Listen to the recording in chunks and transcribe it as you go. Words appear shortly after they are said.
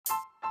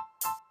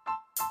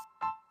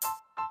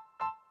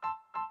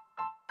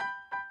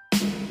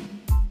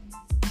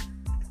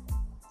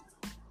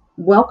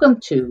Welcome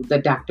to the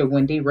Dr.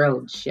 Wendy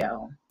Rhodes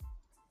Show.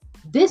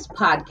 This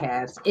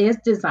podcast is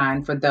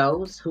designed for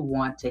those who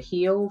want to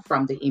heal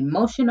from the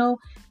emotional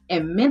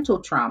and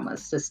mental traumas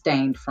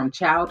sustained from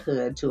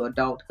childhood to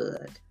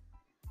adulthood.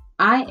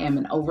 I am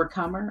an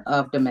overcomer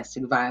of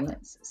domestic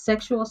violence,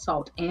 sexual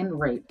assault, and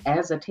rape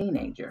as a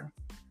teenager.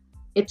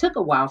 It took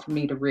a while for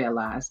me to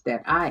realize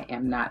that I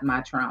am not my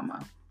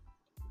trauma.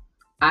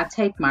 I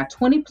take my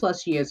 20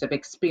 plus years of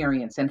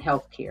experience in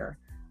healthcare,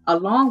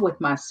 along with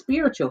my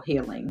spiritual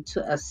healing,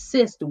 to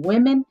assist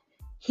women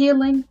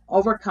healing,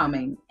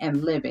 overcoming,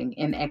 and living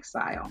in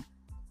exile.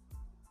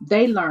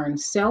 They learn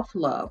self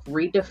love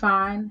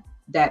redefined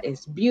that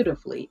is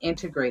beautifully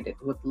integrated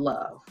with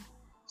love,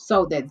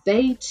 so that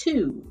they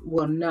too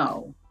will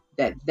know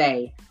that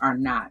they are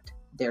not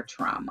their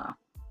trauma.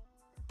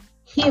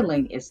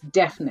 Healing is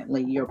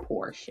definitely your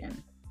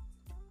portion.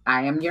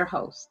 I am your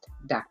host,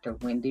 Dr.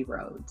 Wendy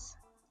Rhodes.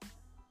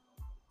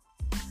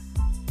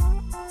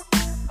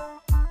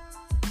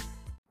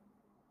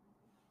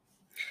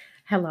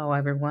 Hello,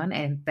 everyone,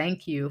 and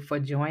thank you for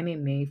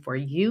joining me for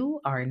You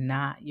Are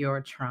Not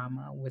Your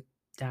Trauma with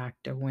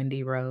Dr.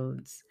 Wendy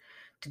Rhodes.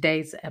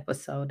 Today's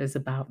episode is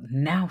about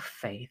now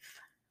faith.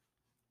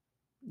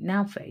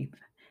 Now faith.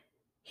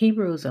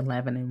 Hebrews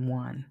 11 and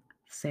 1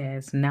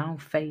 says, Now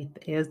faith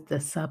is the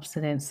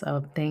substance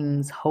of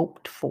things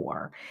hoped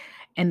for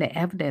and the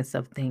evidence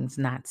of things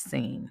not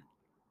seen.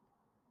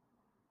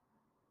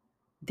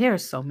 There are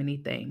so many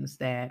things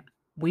that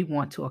we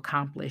want to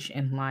accomplish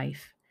in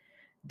life.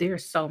 There are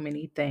so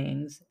many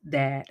things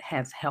that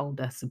has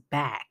held us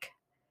back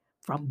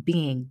from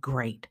being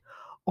great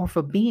or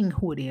for being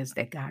who it is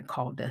that God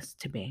called us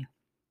to be.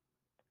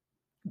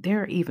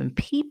 There are even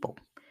people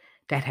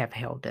that have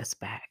held us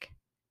back.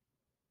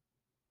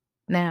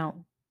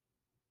 Now,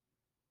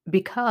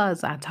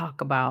 because I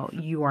talk about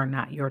you are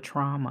not your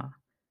trauma,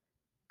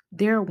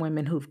 there are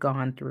women who've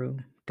gone through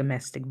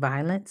domestic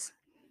violence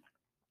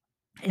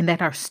and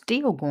that are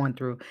still going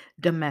through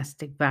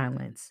domestic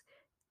violence,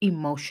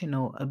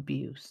 emotional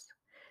abuse,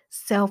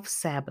 self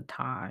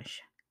sabotage,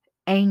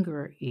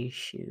 anger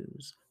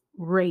issues,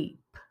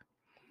 rape,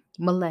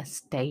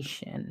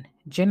 molestation,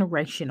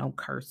 generational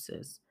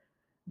curses.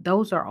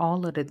 Those are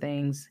all of the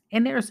things.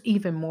 And there's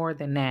even more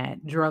than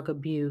that: drug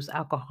abuse,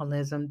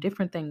 alcoholism,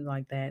 different things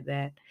like that,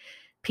 that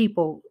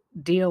people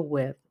deal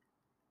with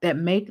that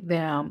make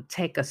them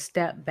take a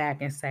step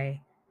back and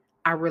say,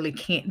 I really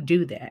can't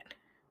do that.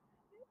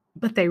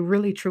 But they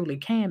really truly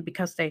can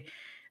because they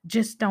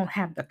just don't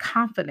have the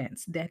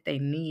confidence that they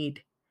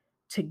need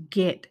to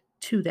get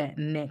to that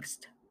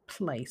next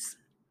place.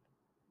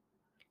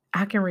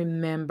 I can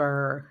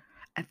remember,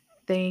 I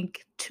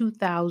think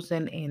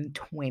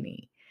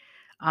 2020,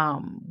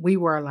 we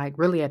were like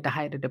really at the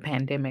height of the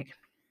pandemic.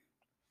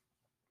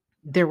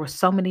 There were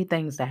so many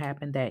things that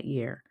happened that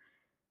year.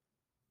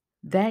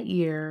 That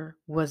year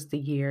was the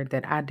year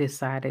that I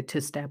decided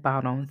to step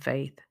out on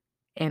faith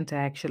and to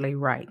actually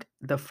write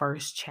the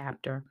first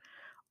chapter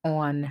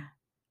on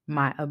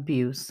my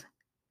abuse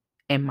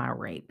and my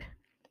rape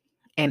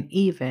and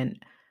even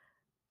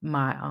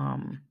my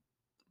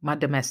my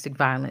domestic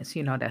violence.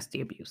 That's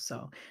the abuse.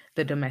 So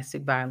the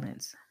domestic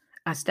violence.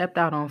 I stepped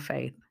out on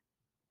faith.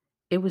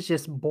 It was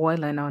just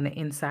boiling on the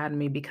inside of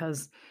me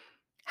because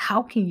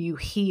how can you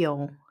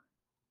heal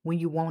when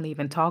you won't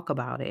even talk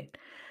about it?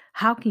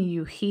 How can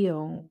you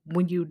heal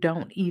when you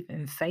don't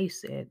even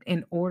face it?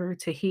 In order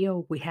to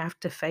heal, we have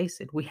to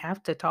face it. We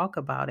have to talk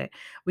about it.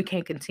 We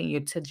can't continue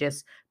to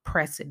just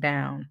press it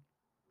down.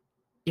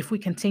 If we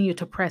continue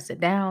to press it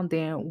down,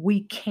 then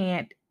we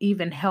can't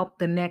even help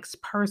the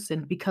next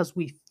person because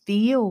we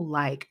feel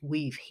like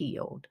we've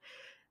healed.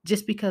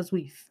 Just because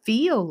we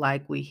feel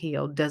like we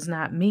healed does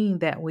not mean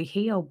that we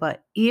heal.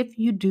 But if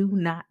you do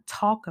not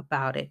talk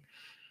about it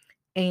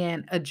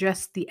and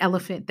address the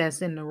elephant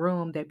that's in the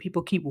room that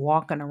people keep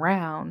walking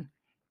around,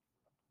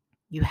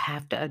 you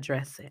have to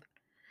address it.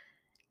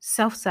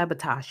 Self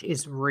sabotage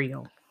is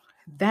real.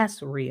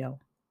 That's real.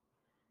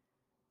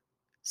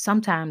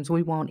 Sometimes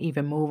we won't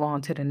even move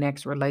on to the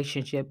next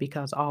relationship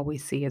because all we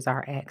see is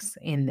our ex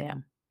in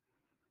them.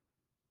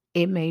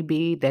 It may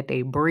be that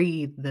they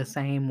breathe the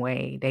same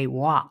way, they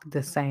walk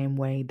the same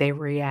way, they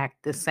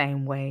react the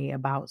same way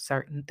about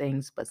certain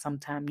things, but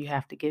sometimes you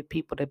have to give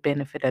people the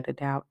benefit of the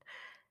doubt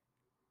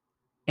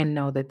and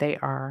know that they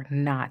are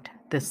not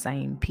the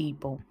same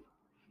people.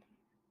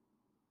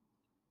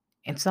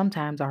 And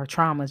sometimes our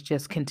traumas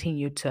just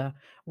continue to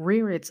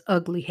rear its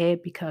ugly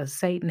head because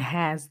Satan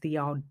has the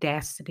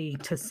audacity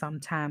to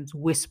sometimes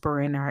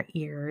whisper in our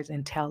ears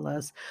and tell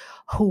us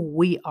who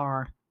we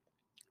are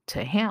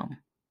to him,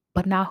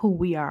 but not who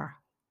we are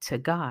to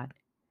God.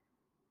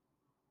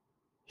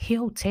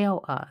 He'll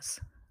tell us,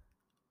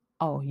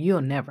 oh,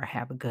 you'll never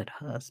have a good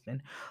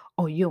husband.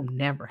 Oh, you'll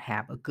never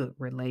have a good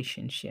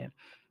relationship.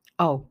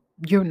 Oh,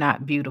 you're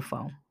not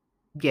beautiful.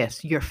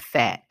 Yes, you're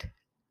fat.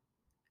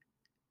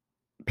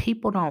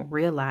 People don't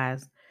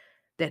realize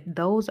that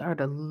those are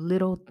the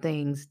little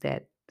things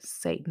that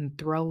Satan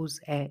throws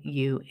at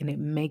you, and it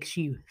makes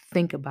you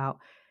think about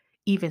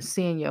even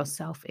seeing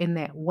yourself in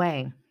that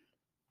way.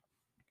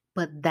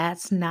 But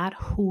that's not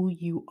who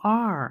you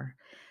are.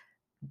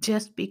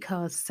 Just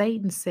because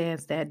Satan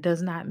says that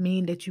does not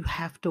mean that you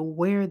have to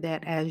wear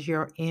that as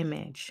your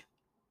image.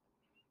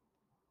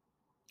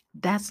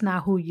 That's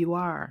not who you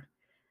are.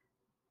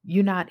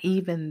 You're not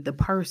even the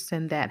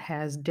person that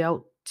has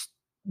dealt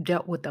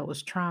with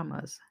those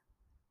traumas.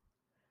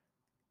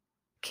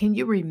 Can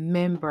you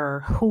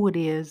remember who it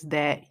is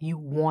that you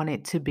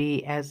wanted to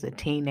be as a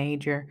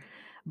teenager,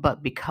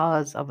 but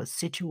because of a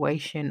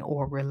situation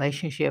or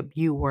relationship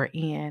you were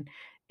in,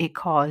 it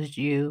caused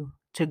you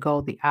to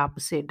go the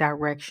opposite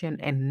direction?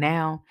 And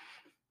now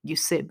you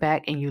sit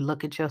back and you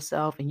look at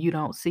yourself and you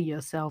don't see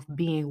yourself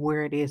being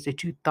where it is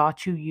that you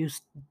thought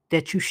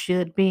that you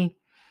should be.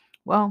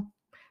 Well,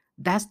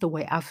 that's the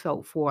way I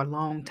felt for a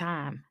long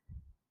time.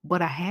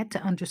 But I had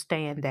to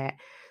understand that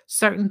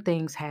certain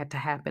things had to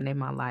happen in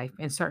my life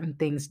and certain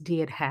things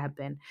did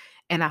happen.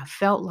 And I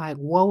felt like,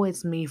 woe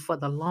is me for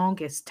the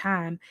longest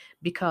time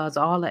because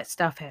all that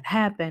stuff had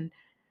happened.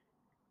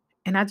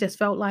 And I just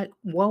felt like,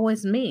 woe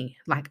is me.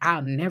 Like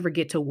I'll never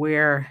get to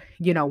where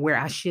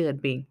I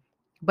should be.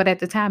 But at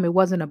the time, it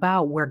wasn't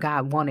about where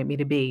God wanted me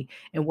to be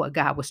and what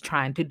God was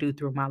trying to do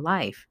through my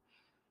life.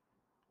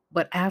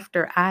 But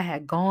after I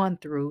had gone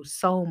through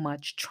so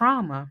much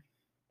trauma,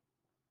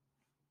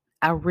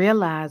 I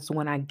realized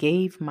when I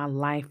gave my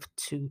life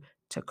to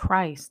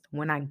Christ,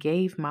 when I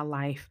gave my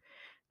life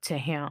to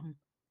him,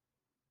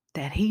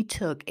 that he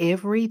took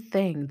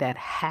everything that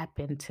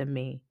happened to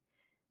me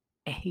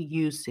and he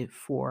used it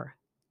for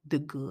the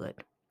good.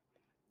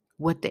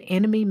 What the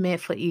enemy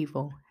meant for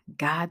evil,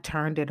 God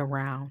turned it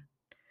around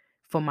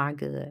for my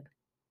good.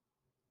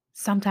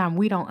 Sometimes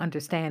we don't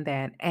understand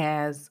that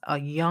as a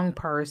young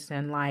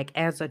person, like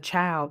as a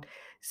child,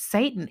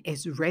 Satan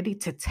is ready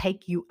to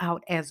take you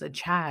out as a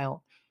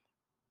child.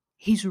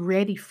 He's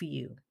ready for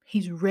you.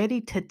 He's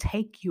ready to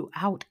take you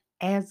out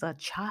as a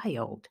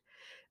child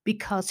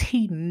because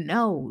he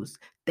knows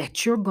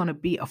that you're going to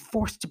be a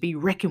force to be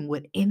reckoned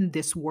with in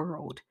this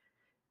world,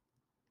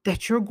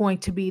 that you're going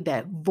to be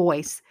that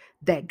voice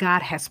that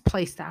God has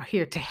placed out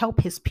here to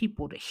help his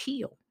people to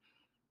heal,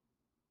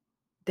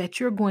 that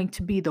you're going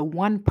to be the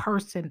one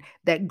person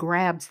that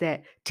grabs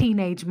that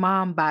teenage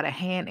mom by the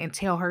hand and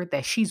tell her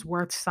that she's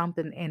worth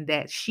something and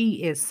that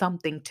she is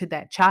something to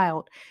that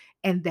child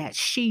and that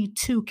she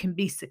too can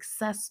be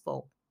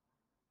successful,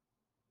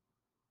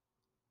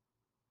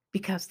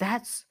 because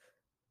that's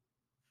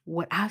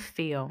what I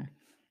feel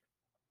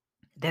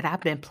that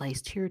I've been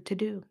placed here to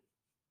do.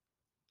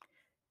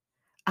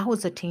 I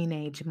was a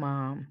teenage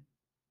mom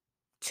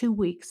 2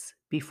 weeks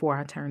before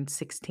I turned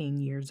 16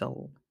 years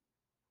old.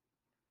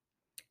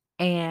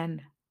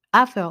 And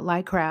I felt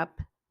like crap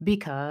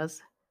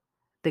because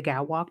the guy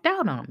walked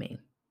out on me.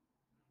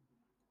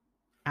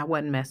 I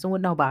wasn't messing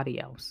with nobody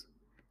else,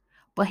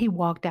 but he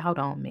walked out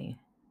on me.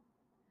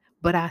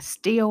 But I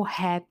still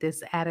had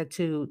this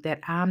attitude that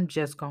I'm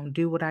just going to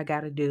do what I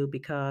got to do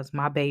because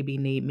my baby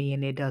need me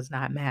and it does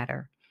not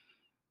matter.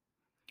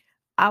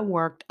 I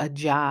worked a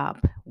job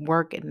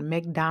working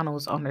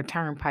McDonald's on the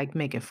turnpike,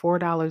 making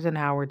 $4 an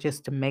hour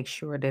just to make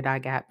sure that I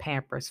got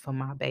Pampers for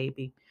my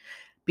baby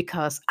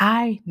because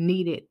I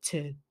needed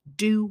to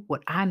do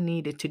what I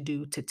needed to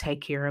do to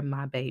take care of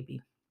my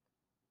baby.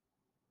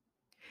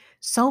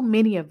 So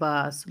many of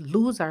us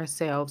lose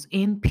ourselves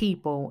in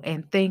people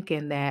and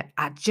thinking that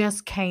I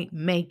just can't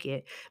make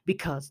it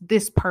because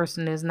this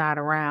person is not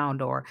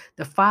around or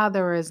the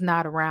father is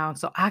not around.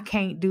 So I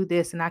can't do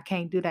this and I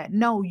can't do that.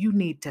 No, you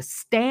need to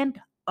stand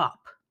up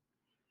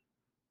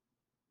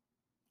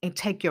and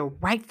take your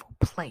rightful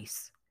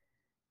place.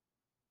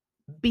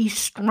 Be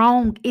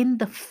strong in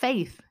the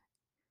faith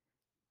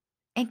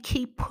and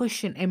keep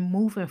pushing and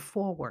moving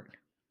forward.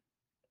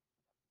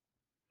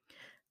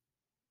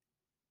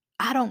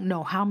 I don't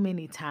know how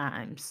many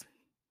times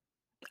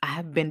I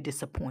have been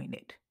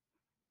disappointed,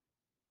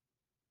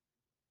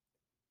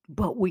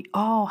 but we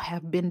all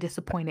have been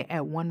disappointed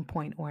at one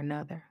point or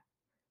another.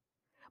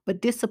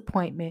 But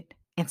disappointment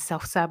and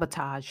self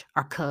sabotage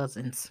are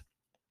cousins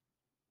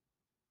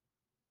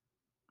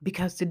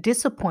because the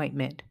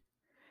disappointment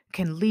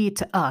can lead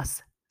to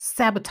us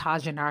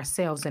sabotaging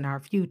ourselves in our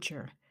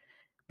future.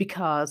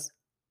 Because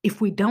if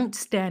we don't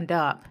stand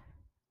up,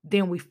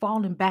 then we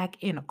falling back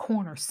in a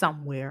corner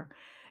somewhere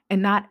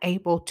and not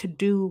able to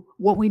do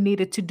what we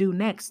needed to do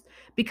next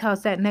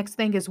because that next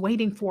thing is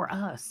waiting for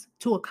us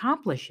to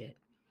accomplish it.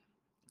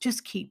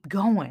 Just keep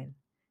going.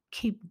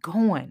 Keep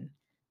going.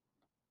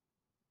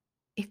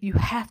 If you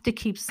have to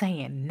keep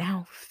saying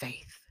now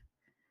faith,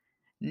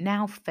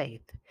 now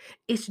faith,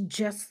 it's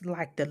just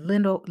like the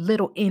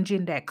little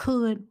engine that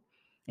could.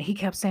 And he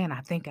kept saying,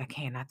 I think I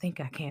can, I think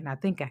I can, I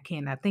think I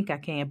can, I think I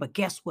can. But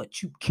guess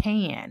what? You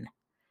can.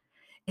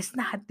 It's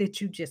not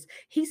that you just,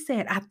 he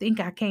said, I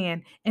think I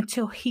can,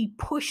 until he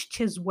pushed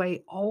his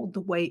way all the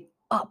way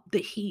up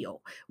the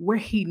hill where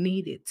he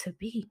needed to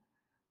be.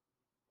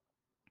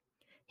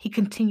 He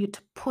continued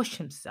to push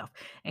himself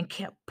and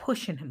kept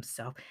pushing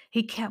himself.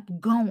 He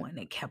kept going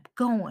and kept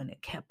going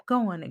and kept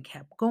going and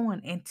kept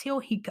going until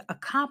he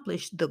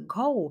accomplished the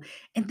goal.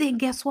 And then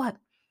guess what?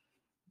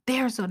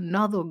 There's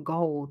another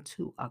goal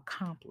to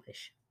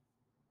accomplish.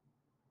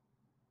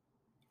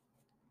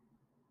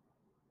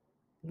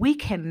 We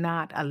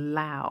cannot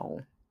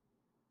allow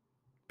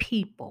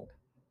people,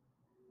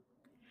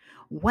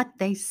 what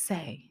they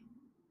say,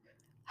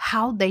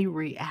 how they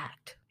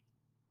react,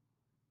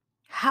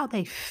 how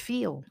they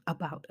feel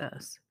about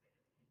us,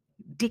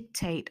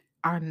 dictate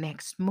our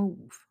next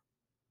move.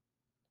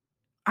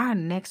 Our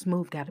next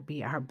move got to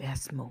be our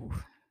best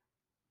move.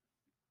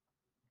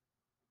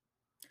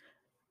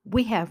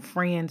 We have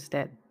friends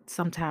that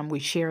sometimes we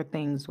share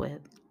things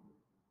with,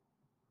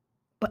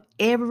 but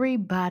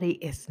everybody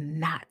is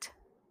not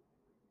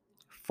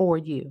for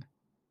you.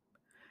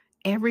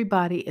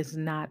 Everybody is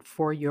not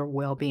for your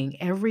well being.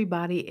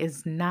 Everybody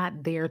is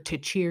not there to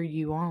cheer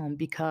you on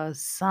because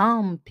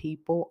some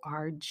people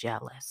are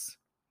jealous.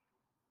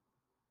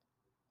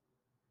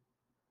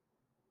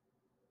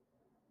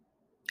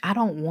 I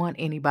don't want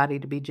anybody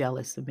to be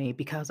jealous of me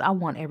because I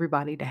want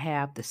everybody to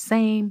have the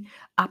same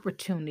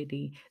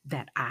opportunity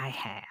that I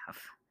have.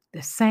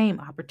 The same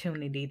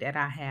opportunity that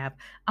I have.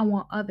 I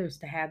want others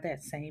to have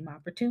that same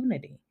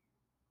opportunity.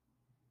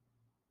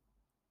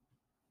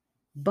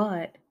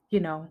 But,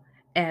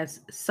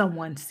 as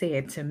someone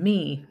said to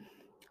me,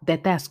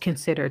 that's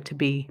considered to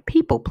be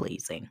people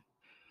pleasing.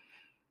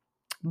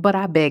 But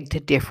I beg to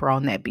differ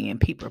on that being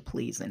people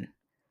pleasing.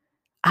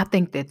 I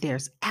think that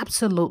there's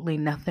absolutely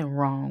nothing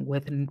wrong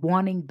with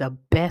wanting the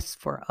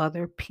best for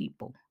other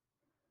people,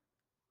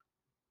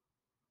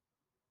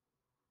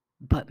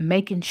 but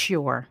making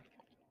sure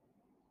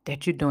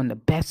that you're doing the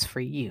best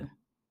for you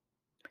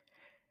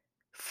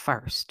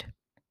first.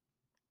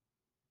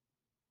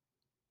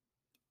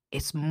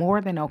 It's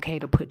more than okay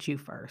to put you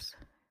first.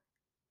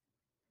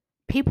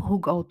 People who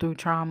go through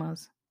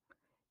traumas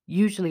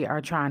usually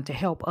are trying to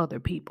help other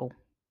people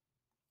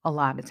a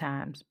lot of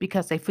times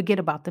because they forget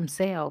about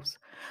themselves.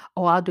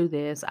 Oh, I'll do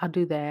this, I'll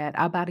do that,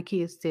 I'll buy the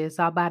kids this,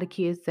 I'll buy the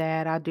kids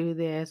that, I'll do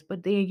this.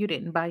 But then you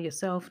didn't buy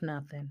yourself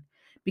nothing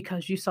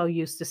because you're so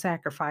used to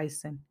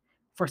sacrificing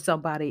for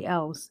somebody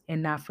else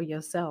and not for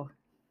yourself.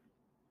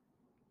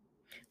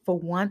 For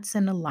once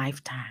in a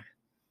lifetime,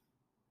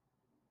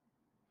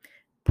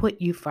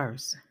 put you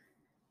first.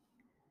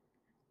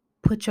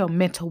 Put your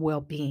mental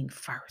well being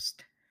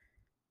first.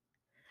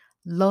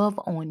 Love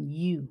on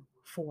you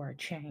for a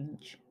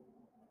change.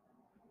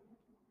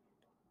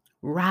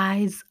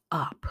 Rise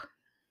up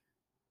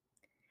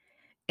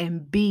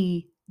and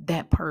be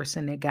that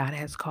person that God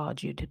has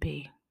called you to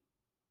be.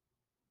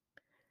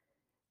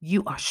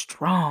 You are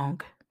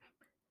strong.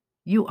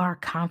 You are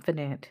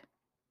confident.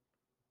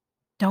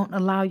 Don't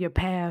allow your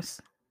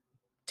past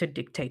to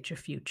dictate your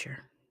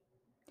future.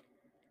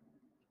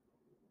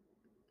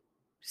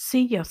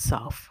 See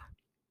yourself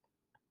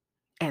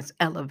as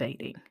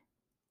elevating.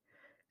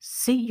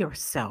 See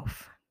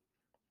yourself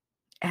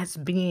as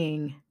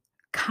being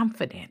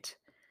confident.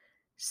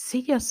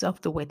 See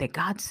yourself the way that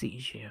God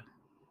sees you.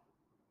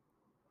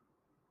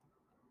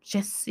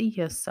 Just see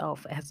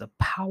yourself as a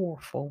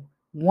powerful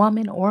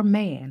woman or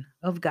man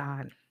of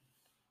God.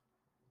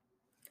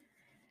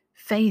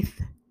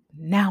 Faith,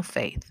 now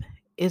faith,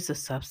 is the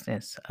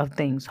substance of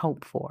things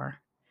hoped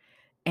for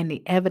and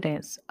the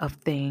evidence of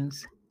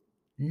things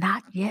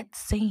not yet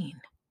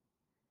seen.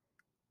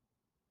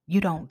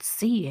 You don't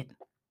see it,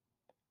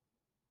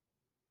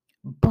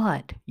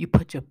 but you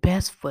put your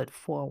best foot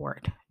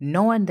forward,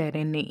 knowing that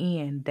in the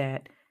end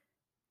that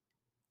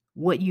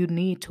what you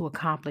need to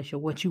accomplish or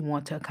what you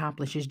want to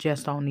accomplish is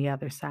just on the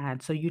other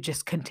side. So you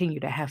just continue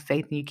to have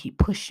faith and you keep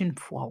pushing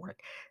forward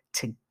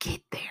to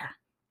get there,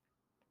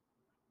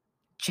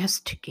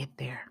 just to get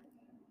there.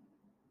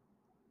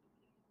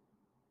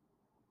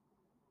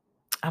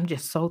 I'm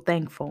just so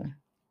thankful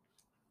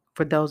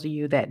for those of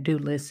you that do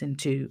listen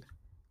to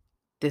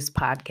this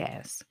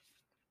podcast.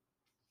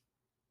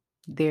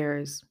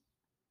 There's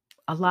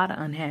a lot of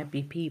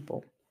unhappy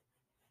people.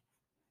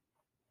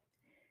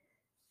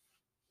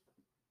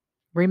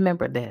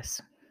 Remember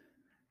this: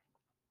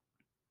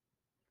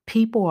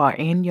 people are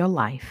in your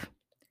life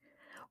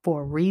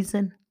for a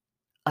reason,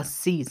 a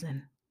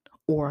season,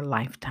 or a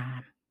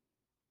lifetime.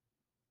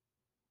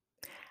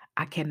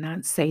 I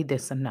cannot say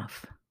this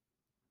enough.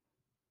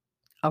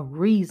 A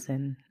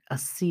reason, a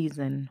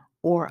season,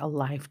 or a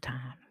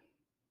lifetime.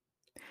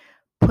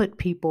 Put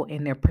people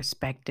in their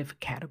perspective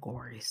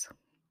categories.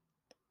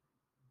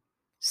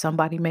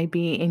 Somebody may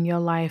be in your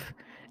life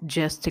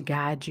just to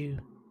guide you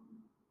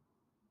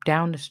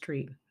down the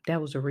street.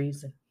 That was a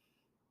reason.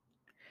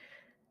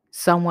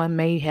 Someone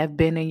may have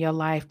been in your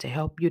life to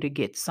help you to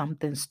get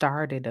something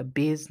started, a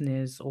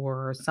business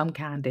or some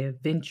kind of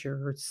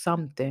venture or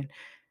something.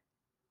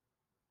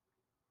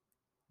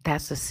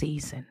 That's a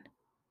season.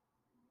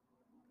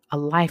 A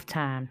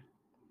lifetime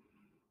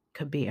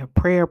could be a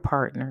prayer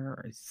partner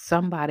or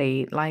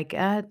somebody like,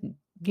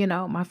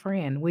 my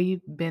friend.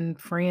 We've been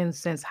friends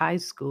since high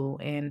school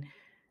and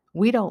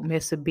we don't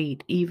miss a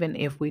beat, even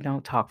if we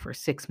don't talk for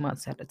 6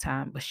 months at a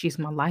time. But she's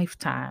my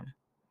lifetime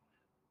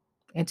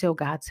until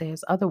God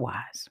says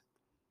otherwise.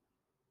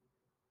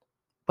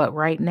 But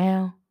right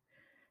now,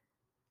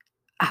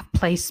 I've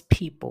placed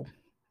people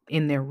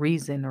in their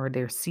reason or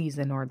their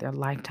season or their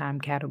lifetime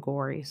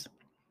categories.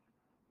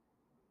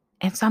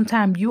 And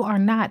sometimes you are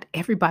not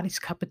everybody's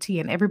cup of tea,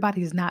 and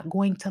everybody is not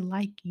going to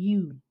like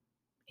you,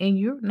 and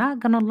you're not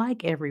going to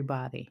like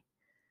everybody.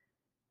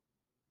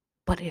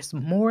 But it's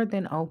more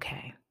than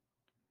okay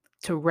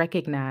to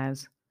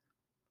recognize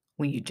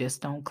when you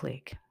just don't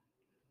click.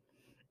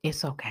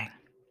 It's okay.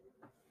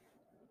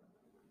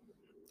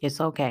 It's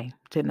okay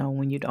to know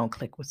when you don't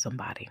click with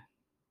somebody.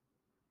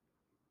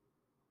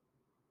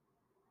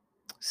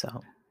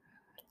 So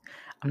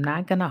I'm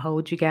not going to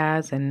hold you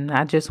guys. And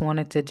I just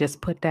wanted to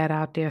just put that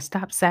out there.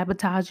 Stop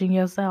sabotaging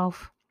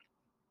yourself.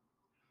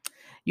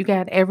 You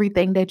got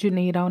everything that you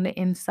need on the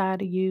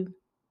inside of you.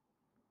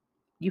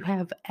 You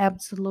have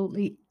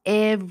absolutely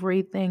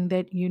everything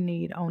that you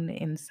need on the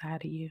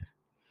inside of you.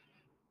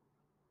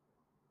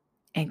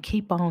 And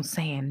keep on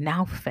saying,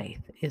 now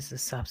faith is the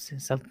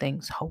substance of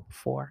things hoped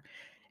for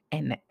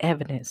and the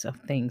evidence of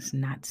things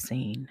not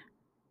seen.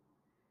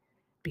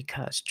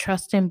 Because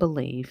trust and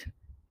believe,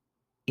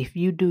 if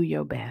you do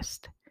your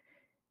best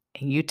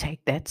and you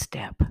take that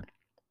step,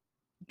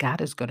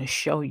 God is going to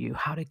show you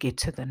how to get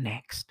to the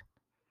next.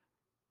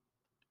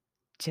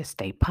 Just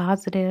stay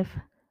positive,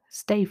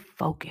 stay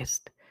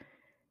focused,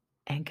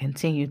 and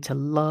continue to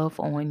love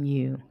on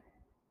you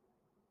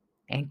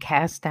and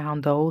cast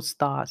down those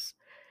thoughts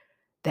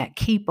that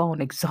keep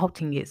on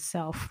exalting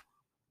itself,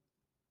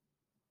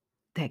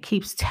 that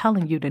keeps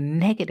telling you the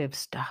negative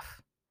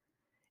stuff.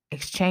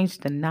 Exchange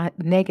the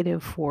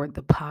negative for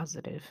the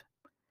positive.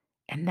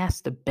 And that's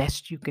the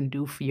best you can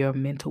do for your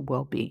mental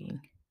well being.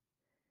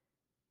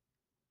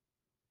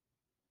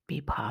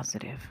 Be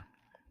positive,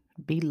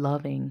 be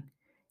loving,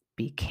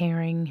 be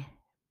caring,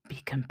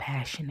 be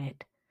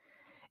compassionate,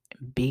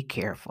 be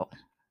careful.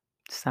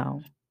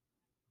 So,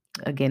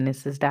 again,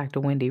 this is Dr.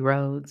 Wendy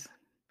Rhodes,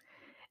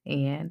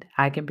 and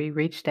I can be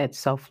reached at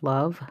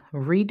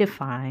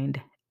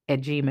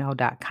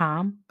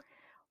selfloveredefined@gmail.com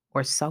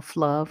or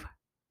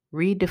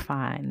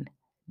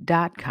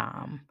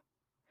selfloveredefined.com.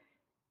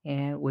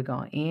 And we're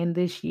going to end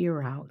this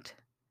year out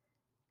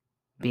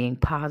being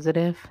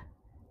positive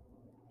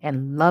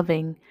and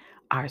loving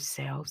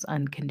ourselves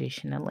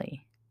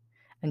unconditionally.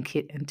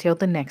 Until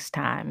the next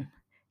time,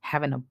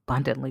 have an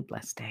abundantly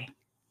blessed day.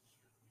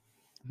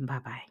 Bye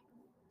bye.